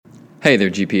Hey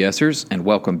there, GPSers, and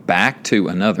welcome back to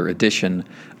another edition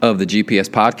of the GPS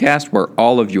Podcast, where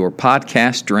all of your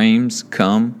podcast dreams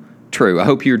come true. I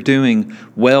hope you're doing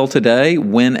well today,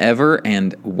 whenever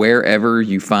and wherever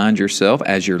you find yourself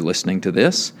as you're listening to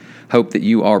this. Hope that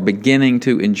you are beginning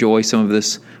to enjoy some of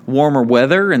this warmer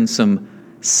weather and some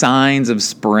signs of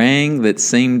spring that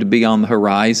seem to be on the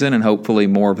horizon, and hopefully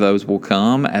more of those will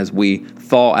come as we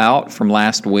thaw out from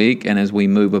last week and as we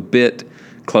move a bit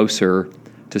closer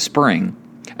to spring.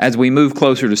 As we move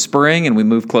closer to spring and we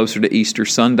move closer to Easter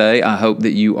Sunday, I hope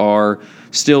that you are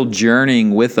still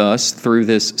journeying with us through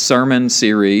this sermon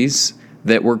series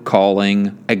that we're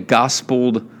calling A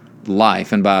Gospeled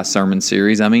Life. And by sermon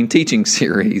series, I mean teaching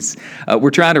series.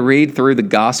 We're trying to read through the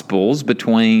Gospels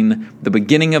between the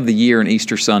beginning of the year and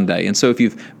Easter Sunday. And so if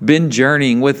you've been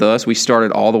journeying with us, we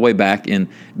started all the way back in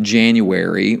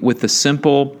January with the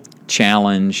simple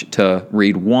challenge to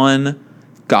read one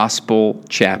gospel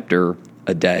chapter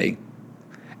a day.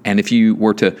 And if you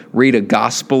were to read a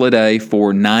gospel a day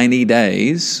for 90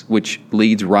 days, which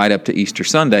leads right up to Easter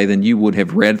Sunday, then you would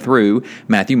have read through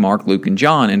Matthew, Mark, Luke, and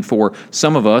John. And for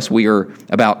some of us, we are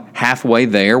about halfway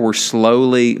there. We're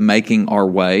slowly making our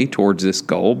way towards this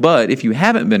goal. But if you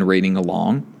haven't been reading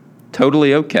along,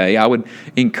 totally okay. I would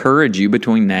encourage you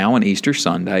between now and Easter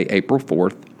Sunday, April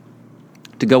 4th,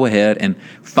 to go ahead and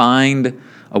find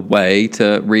a way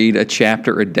to read a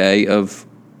chapter a day of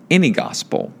any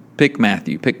gospel. Pick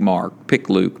Matthew, pick Mark, pick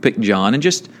Luke, pick John, and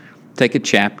just take a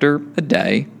chapter a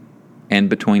day. And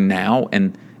between now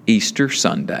and Easter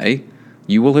Sunday,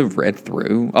 you will have read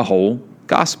through a whole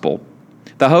gospel.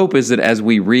 The hope is that as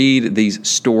we read these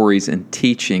stories and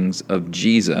teachings of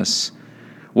Jesus,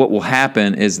 what will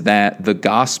happen is that the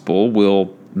gospel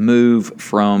will move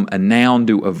from a noun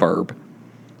to a verb,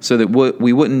 so that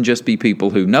we wouldn't just be people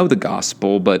who know the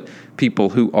gospel, but people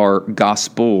who are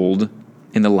gospeled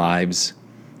in the lives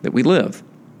that we live.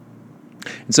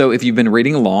 And so if you've been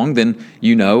reading along, then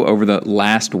you know over the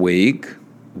last week,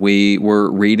 we were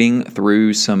reading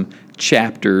through some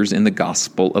chapters in the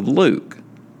Gospel of Luke.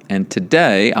 And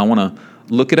today, I want to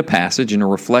look at a passage and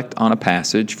reflect on a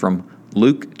passage from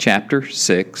Luke chapter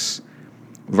 6,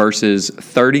 verses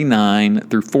 39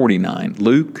 through 49.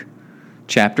 Luke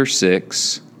chapter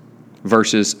 6,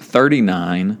 verses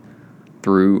 39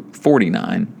 through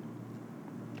 49.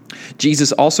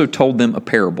 Jesus also told them a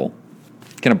parable.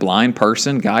 Can a blind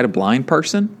person guide a blind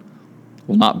person?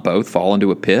 Will not both fall into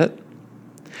a pit?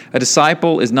 A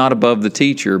disciple is not above the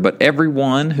teacher, but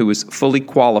everyone who is fully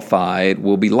qualified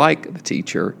will be like the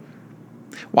teacher.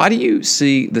 Why do you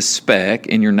see the speck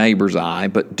in your neighbor's eye,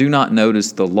 but do not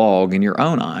notice the log in your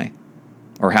own eye?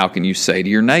 Or how can you say to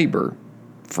your neighbor,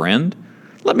 "Friend,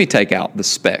 let me take out the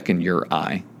speck in your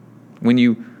eye," when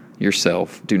you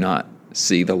yourself do not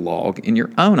see the log in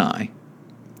your own eye?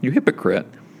 You hypocrite.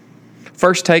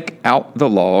 First take out the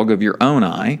log of your own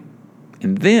eye,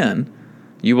 and then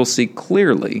you will see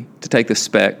clearly to take the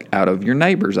speck out of your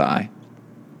neighbor's eye.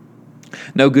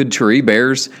 No good tree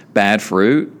bears bad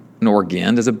fruit, nor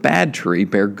again does a bad tree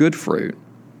bear good fruit.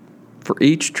 For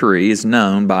each tree is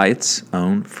known by its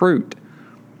own fruit.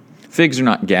 Figs are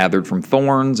not gathered from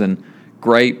thorns, and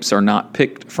grapes are not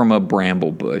picked from a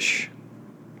bramble bush.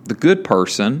 The good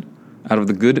person out of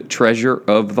the good treasure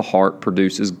of the heart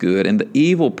produces good, and the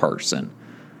evil person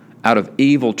out of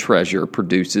evil treasure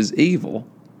produces evil.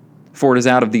 For it is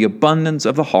out of the abundance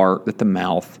of the heart that the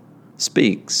mouth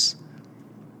speaks.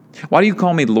 Why do you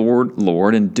call me Lord,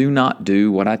 Lord, and do not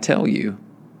do what I tell you?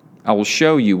 I will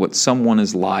show you what someone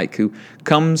is like who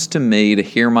comes to me to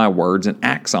hear my words and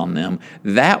acts on them.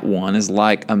 That one is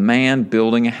like a man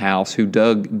building a house who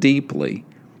dug deeply,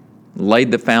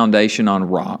 laid the foundation on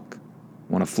rock.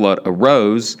 When a flood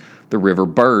arose, the river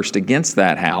burst against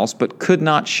that house, but could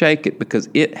not shake it because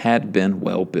it had been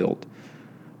well built.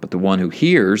 But the one who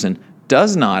hears and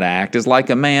does not act is like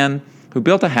a man who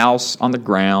built a house on the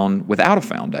ground without a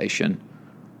foundation.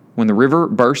 When the river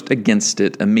burst against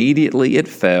it, immediately it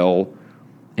fell,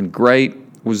 and great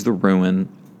was the ruin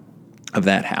of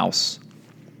that house.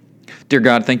 Dear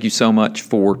God, thank you so much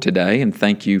for today, and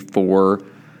thank you for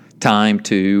time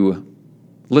to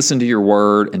listen to your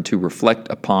word and to reflect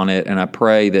upon it. And I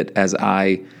pray that as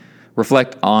I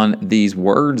reflect on these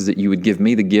words, that you would give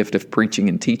me the gift of preaching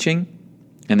and teaching,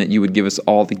 and that you would give us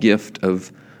all the gift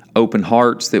of open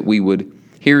hearts, that we would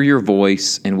hear your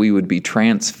voice and we would be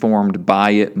transformed by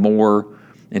it more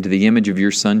into the image of your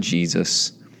Son,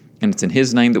 Jesus. And it's in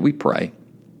his name that we pray.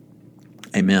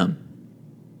 Amen.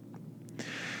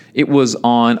 It was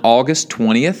on August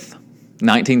 20th,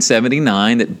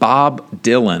 1979, that Bob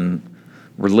Dylan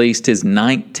released his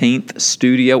 19th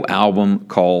studio album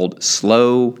called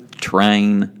Slow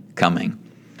Train coming.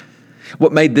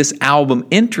 What made this album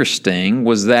interesting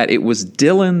was that it was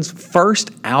Dylan's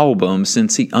first album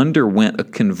since he underwent a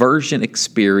conversion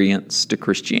experience to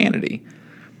Christianity.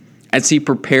 As he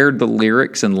prepared the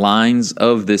lyrics and lines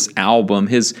of this album,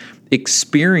 his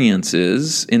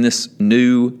experiences in this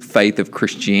new faith of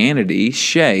Christianity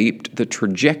shaped the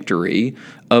trajectory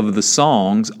of the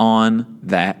songs on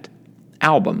that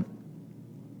album.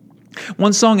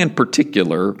 One song in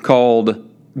particular, called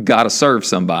Gotta Serve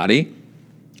Somebody,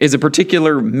 is a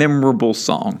particular memorable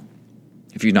song.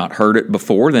 If you've not heard it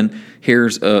before, then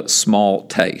here's a small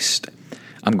taste.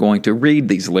 I'm going to read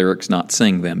these lyrics, not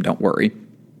sing them, don't worry.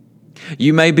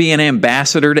 You may be an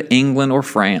ambassador to England or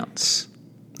France.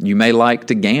 You may like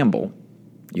to gamble.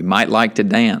 You might like to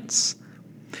dance.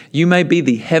 You may be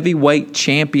the heavyweight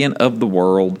champion of the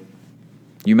world.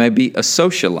 You may be a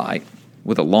socialite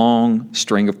with a long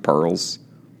string of pearls.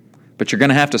 But you're going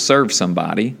to have to serve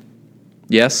somebody.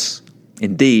 Yes,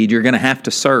 indeed, you're going to have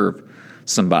to serve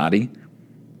somebody.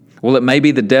 Well, it may be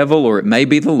the devil or it may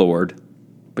be the Lord,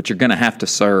 but you're going to have to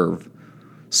serve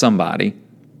somebody.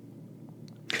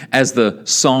 As the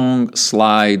song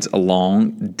slides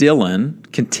along, Dylan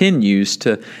continues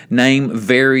to name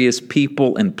various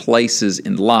people and places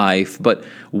in life, but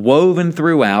woven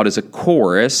throughout is a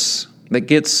chorus that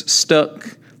gets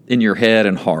stuck in your head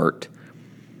and heart.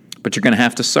 But you're going to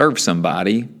have to serve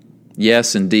somebody.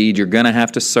 Yes, indeed, you're going to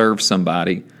have to serve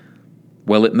somebody.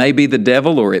 Well, it may be the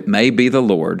devil or it may be the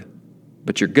Lord,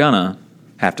 but you're going to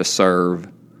have to serve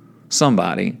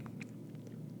somebody.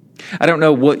 I don't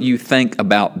know what you think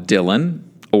about Dylan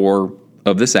or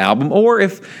of this album, or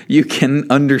if you can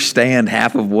understand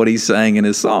half of what he's saying in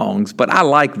his songs, but I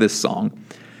like this song.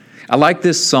 I like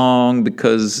this song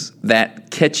because that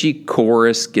catchy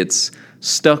chorus gets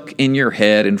stuck in your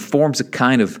head and forms a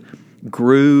kind of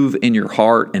groove in your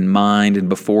heart and mind, and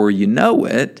before you know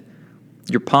it,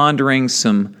 you're pondering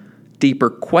some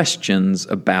deeper questions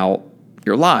about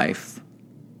your life.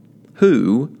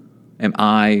 Who am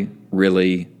I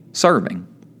really serving?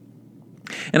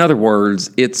 In other words,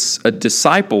 it's a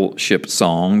discipleship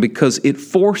song because it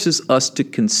forces us to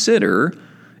consider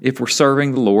if we're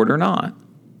serving the Lord or not.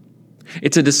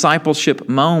 It's a discipleship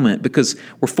moment because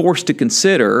we're forced to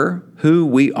consider who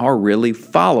we are really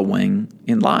following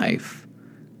in life.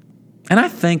 And I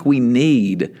think we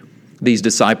need these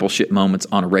discipleship moments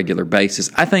on a regular basis.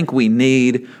 I think we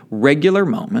need regular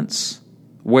moments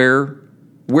where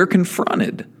we're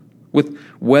confronted with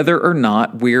whether or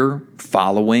not we're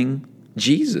following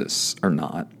Jesus or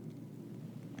not.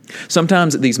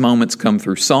 Sometimes these moments come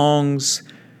through songs,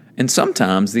 and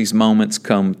sometimes these moments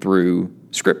come through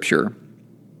Scripture.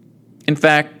 In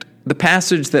fact, the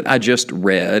passage that I just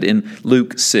read in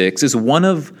Luke 6 is one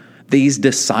of these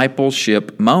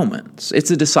discipleship moments.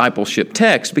 It's a discipleship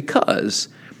text because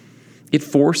it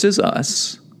forces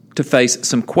us to face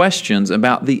some questions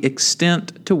about the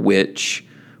extent to which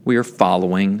we are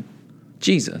following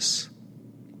Jesus.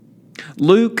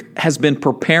 Luke has been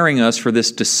preparing us for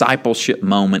this discipleship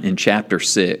moment in chapter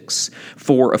 6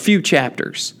 for a few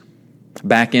chapters.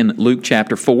 Back in Luke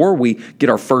chapter 4, we get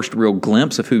our first real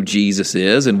glimpse of who Jesus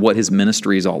is and what his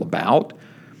ministry is all about,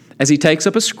 as he takes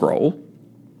up a scroll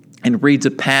and reads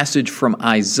a passage from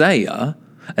Isaiah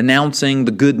announcing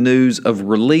the good news of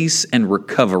release and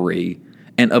recovery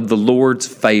and of the Lord's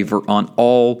favor on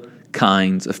all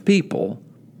kinds of people.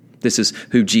 This is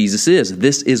who Jesus is.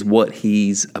 This is what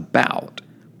he's about.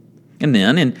 And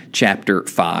then in chapter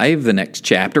 5, the next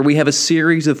chapter, we have a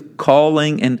series of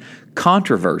calling and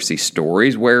controversy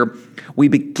stories where we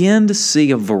begin to see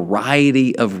a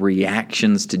variety of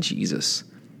reactions to Jesus.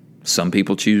 Some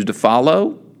people choose to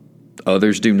follow,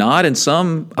 others do not, and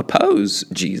some oppose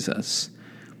Jesus.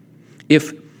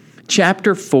 If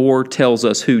chapter 4 tells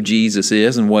us who Jesus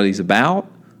is and what he's about,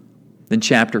 then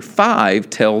chapter 5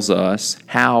 tells us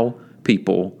how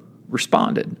people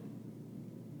responded.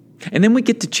 And then we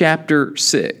get to chapter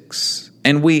 6,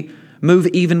 and we move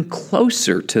even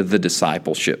closer to the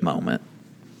discipleship moment.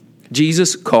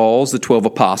 Jesus calls the 12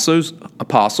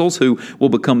 apostles who will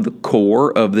become the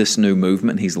core of this new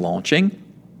movement he's launching.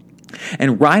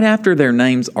 And right after their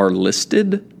names are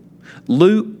listed,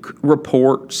 Luke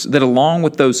reports that along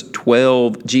with those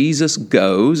 12, Jesus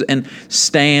goes and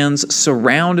stands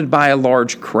surrounded by a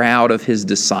large crowd of his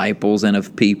disciples and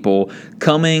of people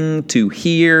coming to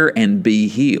hear and be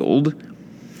healed.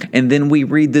 And then we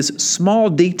read this small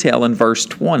detail in verse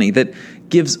 20 that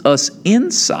gives us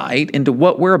insight into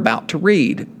what we're about to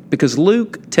read. Because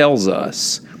Luke tells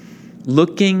us,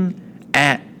 looking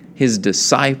at his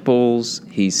disciples,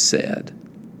 he said.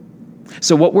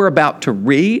 So what we're about to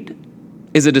read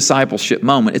is a discipleship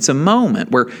moment. It's a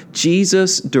moment where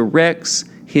Jesus directs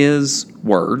his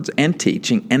words and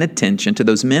teaching and attention to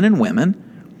those men and women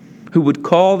who would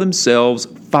call themselves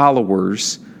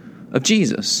followers of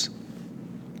Jesus.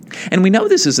 And we know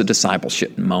this is a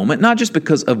discipleship moment, not just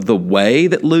because of the way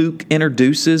that Luke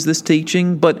introduces this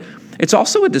teaching, but it's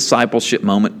also a discipleship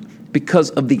moment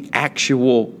because of the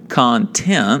actual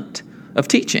content of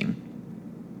teaching.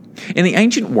 In the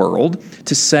ancient world,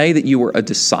 to say that you were a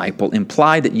disciple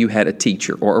implied that you had a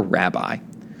teacher or a rabbi.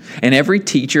 And every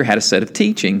teacher had a set of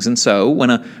teachings. And so when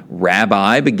a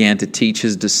rabbi began to teach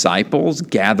his disciples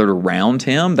gathered around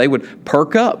him, they would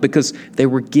perk up because they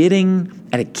were getting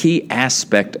at a key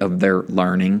aspect of their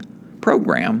learning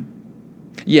program.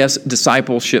 Yes,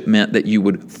 discipleship meant that you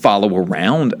would follow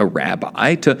around a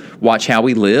rabbi to watch how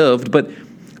he lived, but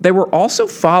they were also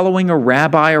following a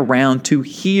rabbi around to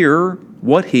hear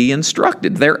what he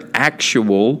instructed, their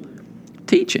actual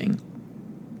teaching.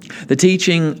 The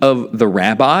teaching of the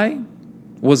rabbi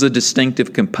was a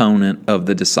distinctive component of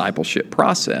the discipleship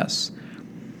process.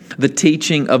 The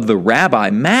teaching of the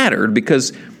rabbi mattered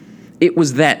because it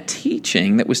was that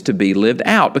teaching that was to be lived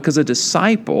out, because a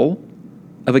disciple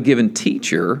of a given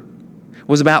teacher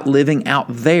was about living out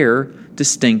their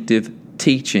distinctive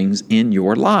teachings in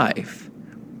your life.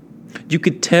 You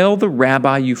could tell the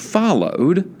rabbi you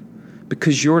followed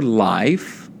because your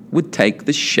life would take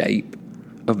the shape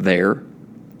of their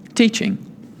teaching.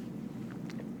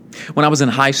 When I was in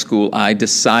high school, I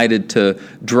decided to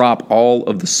drop all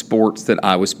of the sports that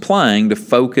I was playing to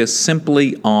focus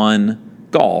simply on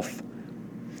golf.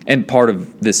 And part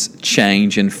of this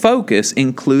change in focus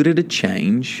included a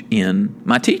change in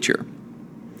my teacher.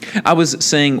 I was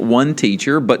seeing one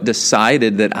teacher, but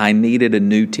decided that I needed a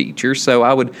new teacher, so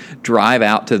I would drive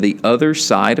out to the other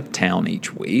side of town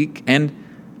each week and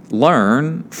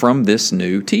learn from this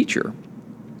new teacher.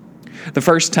 The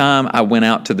first time I went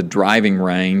out to the driving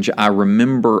range, I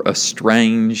remember a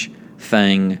strange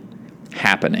thing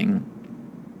happening.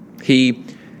 He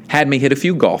had me hit a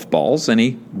few golf balls, and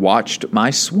he watched my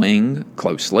swing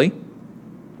closely.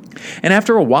 And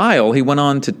after a while, he went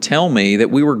on to tell me that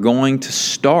we were going to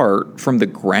start from the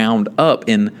ground up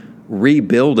in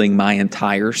rebuilding my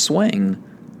entire swing.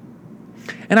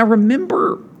 And I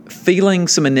remember feeling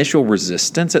some initial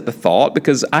resistance at the thought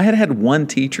because I had had one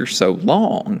teacher so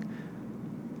long,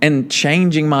 and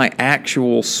changing my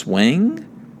actual swing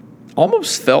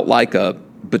almost felt like a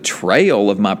betrayal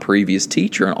of my previous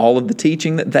teacher and all of the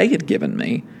teaching that they had given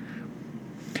me.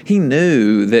 He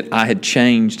knew that I had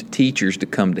changed teachers to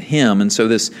come to him, and so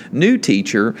this new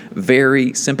teacher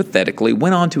very sympathetically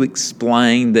went on to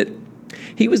explain that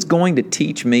he was going to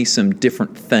teach me some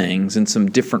different things in some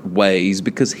different ways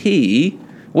because he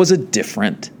was a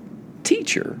different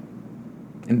teacher.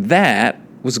 And that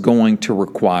was going to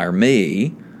require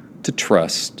me to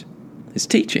trust his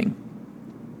teaching.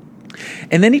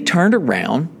 And then he turned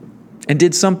around and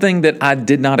did something that I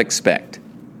did not expect.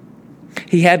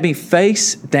 He had me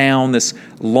face down this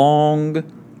long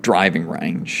driving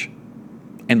range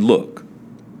and look.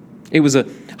 It was a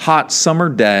hot summer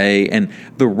day and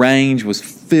the range was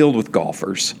filled with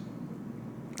golfers.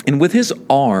 And with his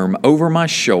arm over my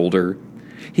shoulder,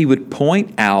 he would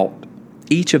point out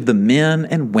each of the men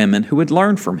and women who had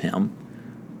learned from him.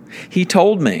 He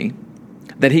told me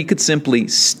that he could simply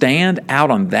stand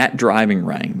out on that driving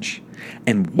range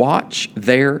and watch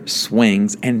their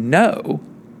swings and know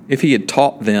if he had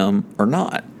taught them or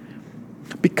not.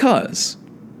 Because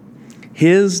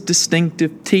his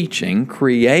distinctive teaching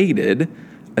created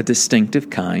a distinctive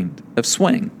kind of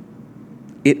swing.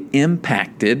 It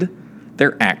impacted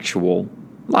their actual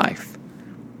life.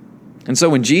 And so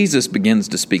when Jesus begins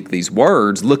to speak these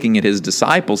words, looking at his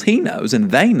disciples, he knows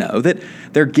and they know that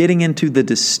they're getting into the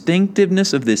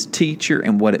distinctiveness of this teacher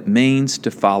and what it means to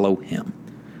follow him.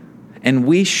 And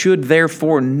we should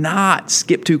therefore not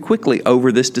skip too quickly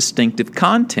over this distinctive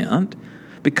content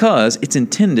because it's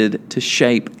intended to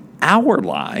shape our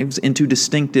lives into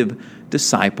distinctive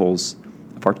disciples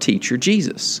of our teacher,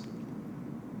 Jesus.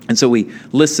 And so we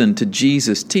listen to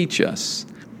Jesus teach us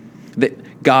that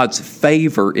God's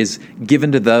favor is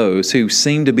given to those who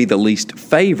seem to be the least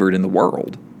favored in the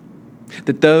world.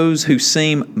 That those who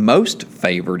seem most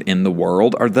favored in the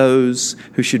world are those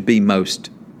who should be most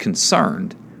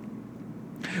concerned.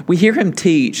 We hear him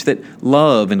teach that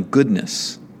love and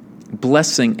goodness,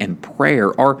 blessing and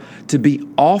prayer are to be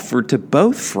offered to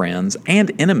both friends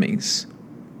and enemies.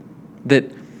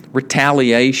 That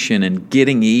retaliation and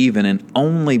getting even and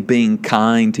only being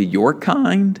kind to your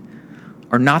kind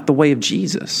are not the way of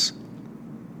Jesus.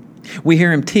 We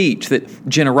hear him teach that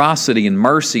generosity and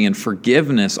mercy and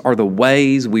forgiveness are the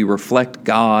ways we reflect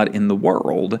God in the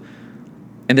world,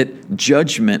 and that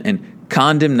judgment and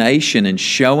condemnation and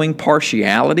showing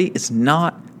partiality is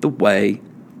not the way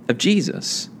of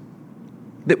Jesus.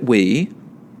 That we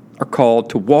are called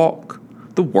to walk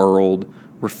the world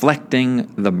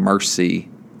reflecting the mercy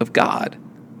of God.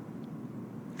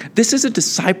 This is a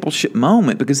discipleship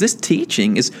moment because this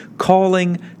teaching is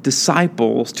calling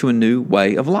disciples to a new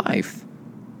way of life.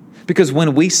 Because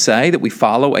when we say that we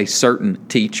follow a certain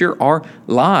teacher, our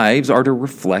lives are to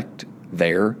reflect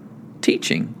their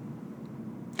teaching.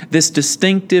 This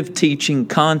distinctive teaching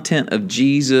content of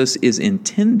Jesus is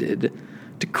intended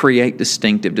to create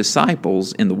distinctive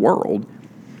disciples in the world.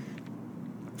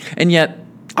 And yet,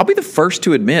 I'll be the first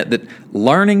to admit that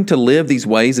learning to live these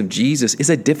ways of Jesus is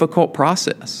a difficult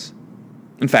process.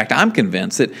 In fact, I'm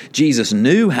convinced that Jesus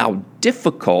knew how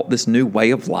difficult this new way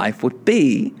of life would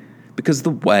be because of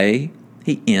the way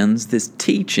he ends this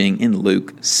teaching in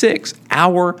Luke 6,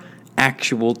 our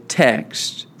actual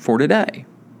text for today.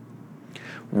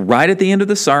 Right at the end of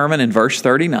the sermon in verse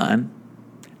 39,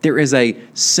 there is a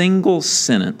single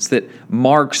sentence that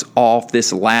marks off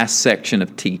this last section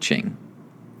of teaching.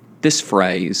 This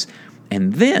phrase,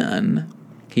 and then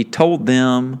he told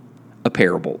them a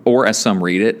parable, or as some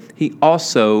read it, he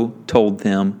also told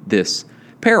them this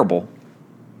parable.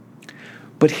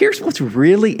 But here's what's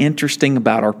really interesting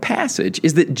about our passage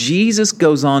is that Jesus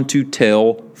goes on to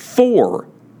tell 4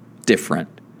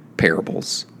 different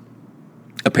parables.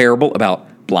 A parable about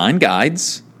blind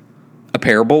guides, a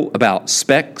parable about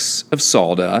specks of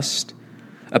sawdust,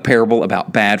 a parable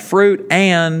about bad fruit,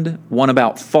 and one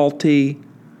about faulty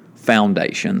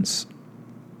foundations.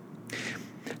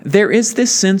 There is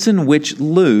this sense in which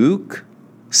Luke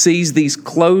sees these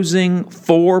closing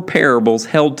 4 parables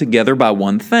held together by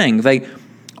one thing. They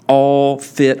all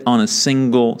fit on a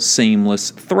single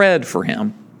seamless thread for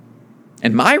him.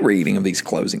 And my reading of these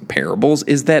closing parables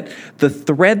is that the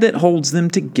thread that holds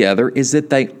them together is that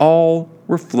they all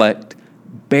reflect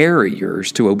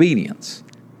barriers to obedience.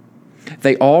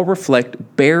 They all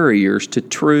reflect barriers to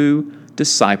true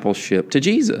discipleship to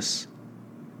Jesus,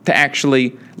 to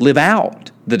actually live out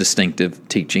the distinctive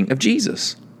teaching of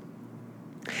Jesus.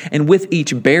 And with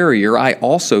each barrier, I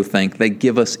also think they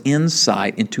give us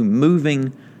insight into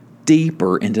moving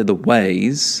deeper into the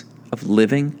ways of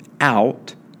living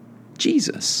out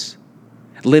Jesus,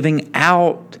 living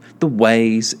out the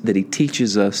ways that he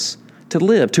teaches us to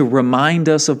live, to remind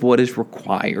us of what is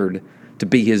required to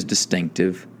be his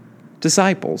distinctive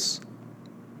disciples.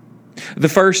 The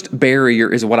first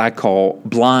barrier is what I call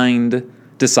blind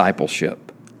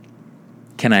discipleship.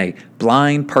 Can a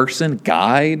blind person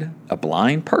guide a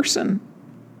blind person?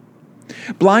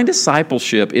 Blind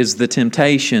discipleship is the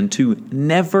temptation to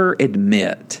never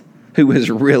admit who is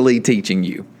really teaching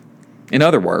you. In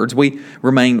other words, we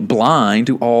remain blind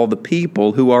to all the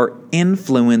people who are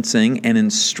influencing and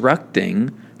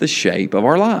instructing the shape of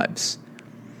our lives.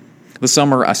 The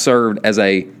summer I served as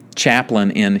a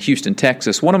chaplain in Houston,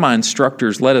 Texas, one of my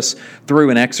instructors led us through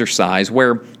an exercise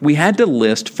where we had to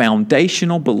list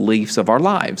foundational beliefs of our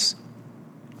lives.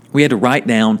 We had to write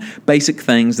down basic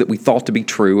things that we thought to be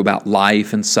true about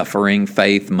life and suffering,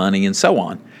 faith, money, and so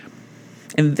on.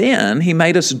 And then he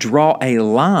made us draw a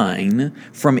line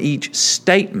from each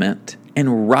statement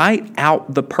and write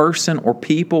out the person or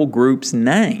people group's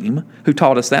name who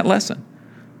taught us that lesson.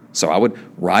 So I would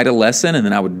write a lesson and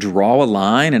then I would draw a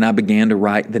line and I began to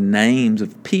write the names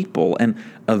of people and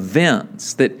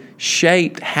events that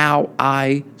shaped how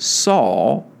I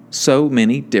saw so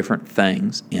many different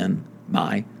things in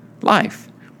my life.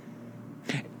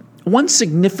 One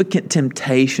significant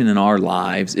temptation in our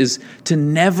lives is to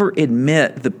never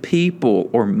admit the people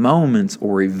or moments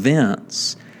or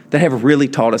events that have really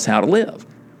taught us how to live.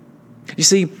 You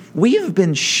see, we have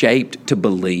been shaped to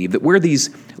believe that we're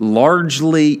these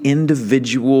largely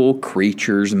individual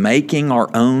creatures making our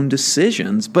own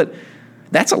decisions, but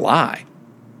that's a lie.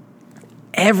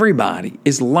 Everybody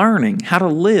is learning how to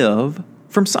live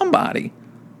from somebody.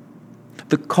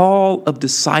 The call of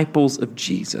disciples of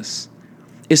Jesus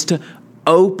is to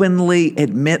openly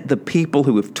admit the people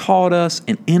who have taught us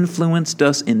and influenced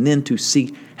us, and then to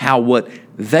see how what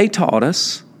they taught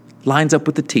us lines up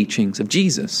with the teachings of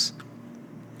Jesus.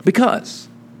 Because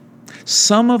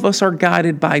some of us are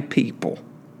guided by people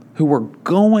who are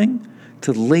going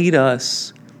to lead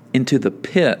us into the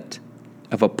pit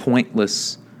of a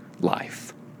pointless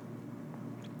life.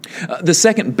 The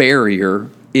second barrier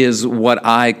is what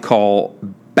I call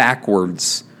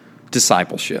backwards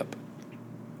discipleship.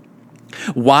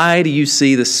 Why do you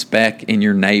see the speck in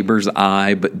your neighbor's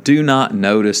eye, but do not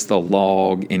notice the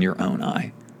log in your own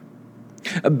eye?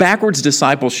 Backwards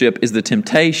discipleship is the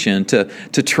temptation to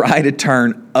try to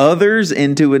turn others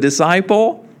into a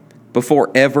disciple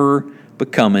before ever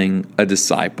becoming a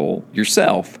disciple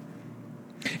yourself.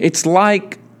 It's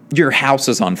like your house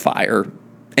is on fire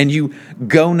and you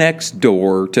go next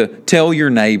door to tell your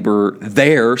neighbor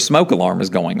their smoke alarm is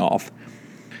going off.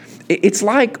 It's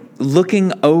like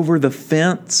looking over the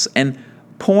fence and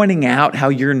pointing out how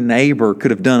your neighbor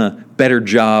could have done a better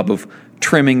job of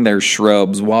trimming their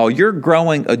shrubs while you're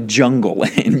growing a jungle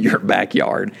in your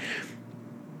backyard.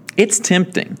 It's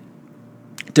tempting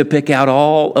to pick out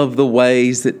all of the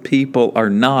ways that people are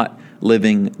not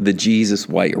living the Jesus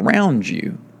way around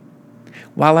you,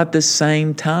 while at the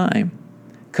same time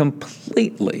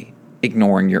completely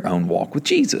ignoring your own walk with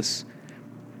Jesus.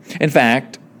 In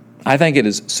fact, I think it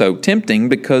is so tempting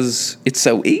because it's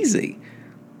so easy.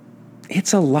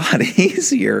 It's a lot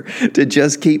easier to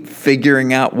just keep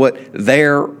figuring out what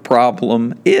their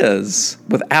problem is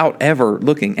without ever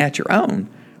looking at your own.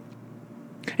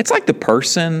 It's like the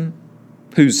person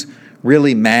who's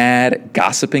really mad at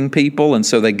gossiping people, and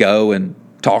so they go and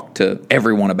talk to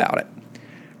everyone about it.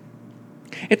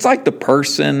 It's like the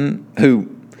person who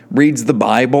reads the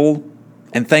Bible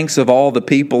and thinks of all the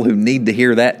people who need to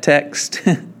hear that text.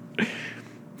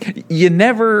 You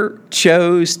never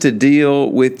chose to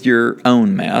deal with your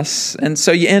own mess, and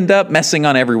so you end up messing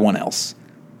on everyone else.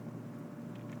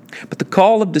 But the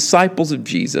call of disciples of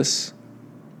Jesus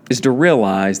is to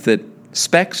realize that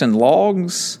specks and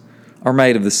logs are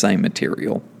made of the same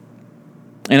material.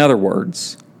 In other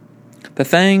words, the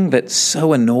thing that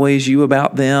so annoys you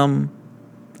about them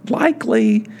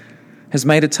likely has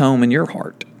made its home in your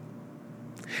heart.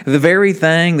 The very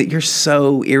thing that you're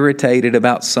so irritated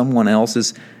about someone else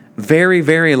is very,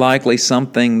 very likely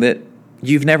something that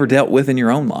you've never dealt with in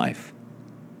your own life.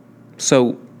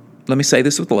 So let me say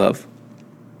this with love.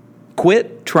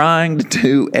 Quit trying to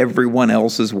do everyone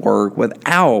else's work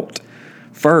without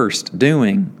first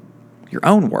doing your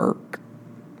own work.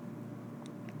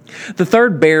 The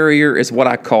third barrier is what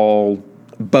I call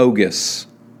bogus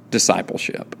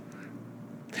discipleship.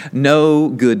 No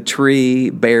good tree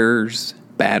bears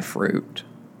bad fruit,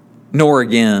 nor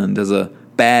again does a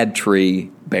bad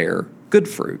tree bear good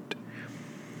fruit.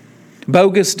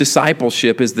 Bogus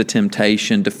discipleship is the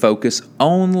temptation to focus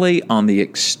only on the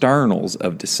externals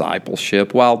of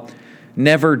discipleship while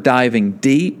never diving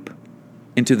deep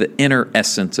into the inner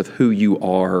essence of who you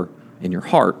are in your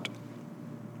heart.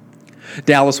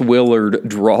 Dallas Willard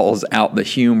draws out the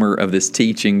humor of this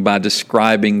teaching by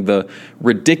describing the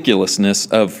ridiculousness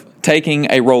of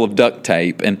taking a roll of duct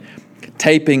tape and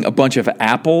taping a bunch of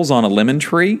apples on a lemon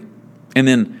tree, and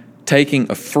then taking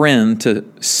a friend to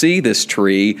see this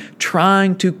tree,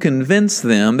 trying to convince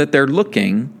them that they're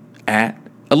looking at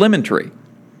a lemon tree.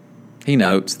 He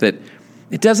notes that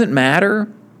it doesn't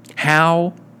matter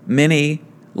how many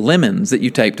lemons that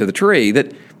you tape to the tree,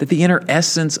 that the inner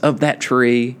essence of that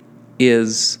tree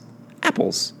is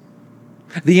apples.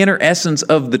 The inner essence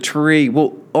of the tree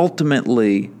will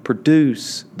ultimately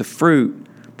produce the fruit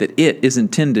that it is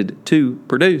intended to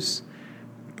produce.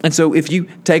 And so if you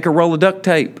take a roll of duct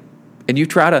tape and you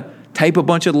try to tape a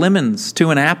bunch of lemons to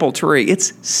an apple tree,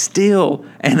 it's still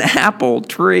an apple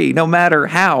tree, no matter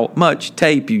how much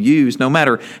tape you use, no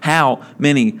matter how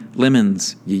many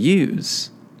lemons you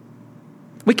use.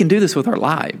 We can do this with our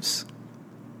lives.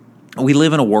 We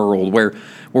live in a world where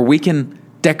we can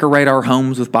decorate our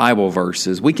homes with Bible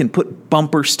verses. We can put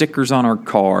bumper stickers on our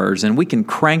cars, and we can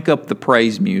crank up the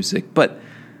praise music, but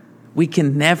we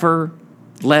can never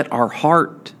let our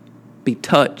heart be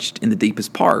touched in the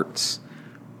deepest parts.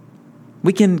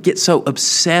 We can get so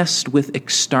obsessed with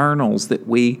externals that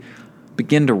we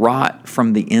begin to rot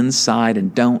from the inside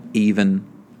and don't even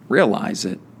realize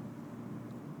it.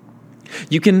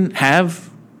 You can have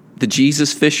the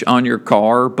Jesus fish on your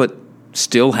car, but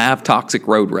still have toxic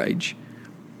road rage.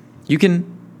 You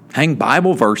can hang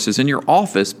Bible verses in your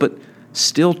office, but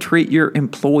still treat your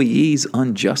employees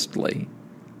unjustly.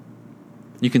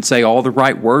 You can say all the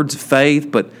right words of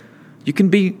faith, but you can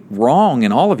be wrong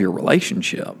in all of your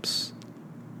relationships.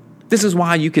 This is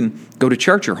why you can go to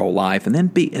church your whole life and then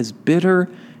be as bitter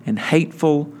and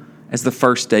hateful as the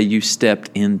first day you stepped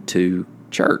into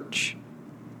church.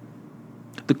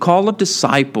 The call of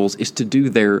disciples is to do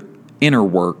their inner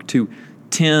work, to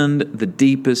tend the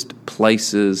deepest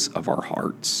places of our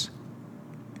hearts.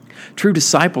 True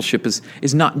discipleship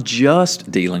is not just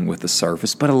dealing with the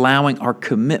surface, but allowing our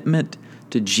commitment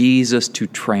to Jesus to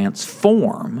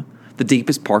transform the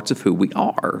deepest parts of who we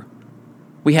are.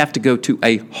 We have to go to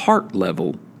a heart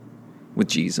level with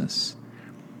Jesus.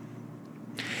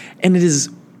 And it is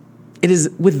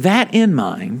with that in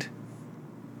mind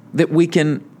that we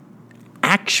can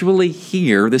actually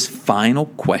hear this final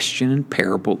question and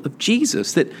parable of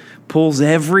Jesus that pulls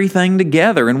everything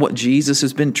together in what Jesus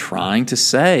has been trying to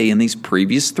say in these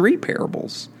previous 3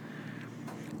 parables.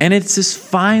 And it's this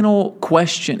final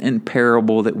question and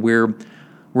parable that we're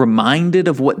reminded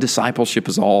of what discipleship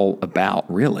is all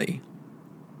about, really.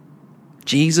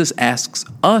 Jesus asks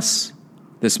us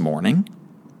this morning,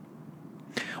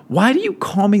 "Why do you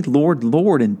call me Lord,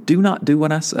 Lord, and do not do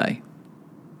what I say?"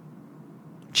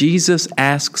 Jesus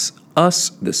asks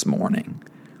us this morning,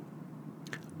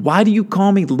 "Why do you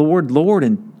call me Lord, Lord,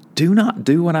 and do not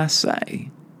do what I say?"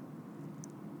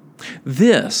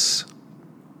 This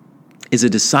is a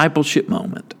discipleship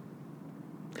moment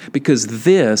because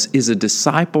this is a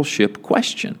discipleship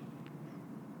question.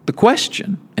 The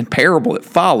question and parable that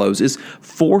follows is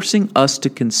forcing us to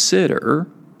consider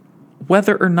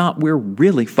whether or not we're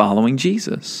really following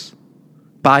Jesus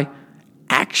by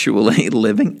actually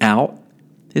living out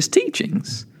His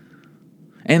teachings.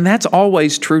 And that's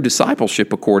always true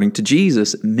discipleship according to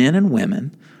Jesus. Men and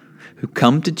women who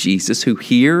come to Jesus, who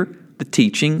hear the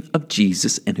teaching of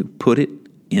Jesus and who put it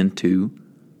into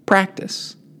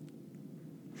practice.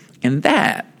 And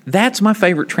that's my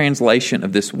favorite translation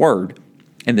of this word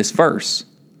in this verse.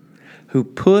 Who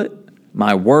put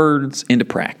my words into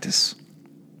practice.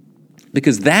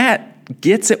 Because that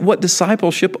gets at what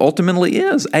discipleship ultimately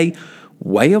is, a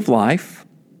way of life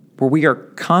where we are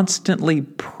constantly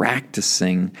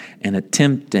practicing and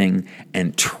attempting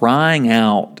and trying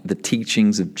out the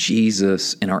teachings of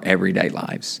Jesus in our everyday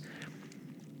lives.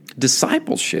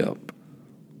 Discipleship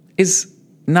is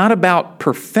not about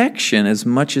perfection as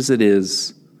much as it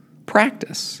is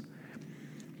practice.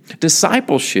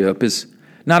 Discipleship is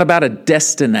not about a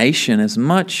destination as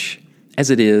much as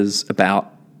it is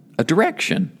about a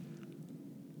direction.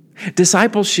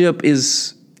 Discipleship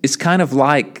is kind of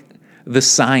like the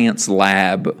science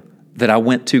lab that I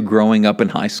went to growing up in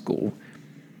high school,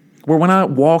 where when I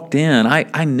walked in,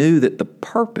 I knew that the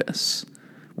purpose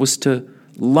was to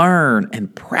learn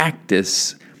and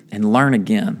practice and learn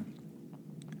again,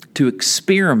 to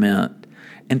experiment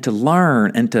and to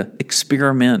learn and to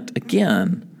experiment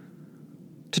again,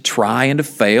 to try and to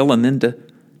fail and then to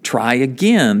try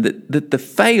again, that the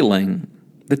failing,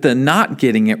 that the not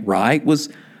getting it right was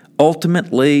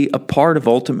ultimately a part of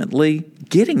ultimately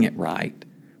getting it right.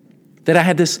 That I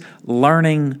had this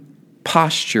learning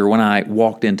posture when I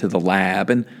walked into the lab.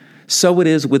 And so it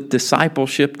is with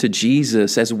discipleship to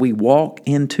Jesus as we walk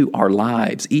into our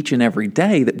lives each and every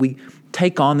day, that we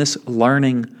take on this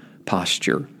learning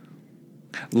posture,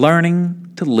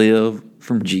 learning to live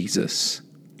from Jesus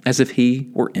as if He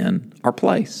were in our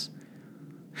place.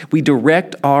 We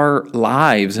direct our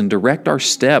lives and direct our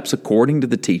steps according to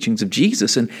the teachings of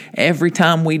Jesus. And every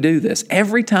time we do this,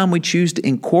 every time we choose to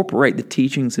incorporate the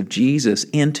teachings of Jesus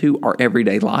into our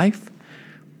everyday life,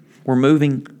 we're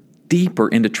moving deeper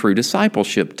into true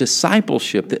discipleship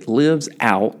that lives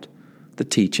out the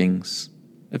teachings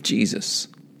of Jesus.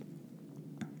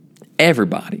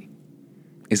 Everybody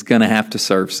is going to have to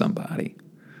serve somebody.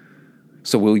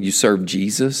 So will you serve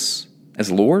Jesus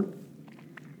as Lord?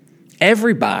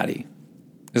 Everybody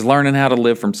is learning how to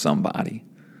live from somebody.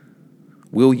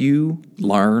 Will you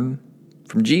learn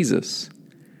from Jesus?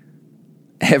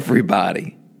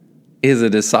 Everybody is a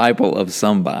disciple of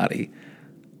somebody.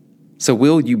 So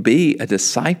will you be a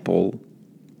disciple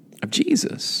of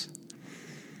Jesus?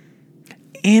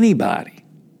 Anybody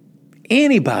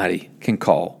can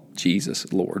call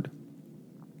Jesus Lord.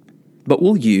 But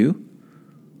will you,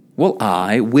 will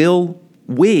I, will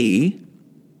we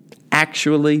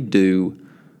actually do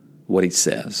what He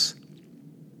says?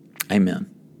 Amen.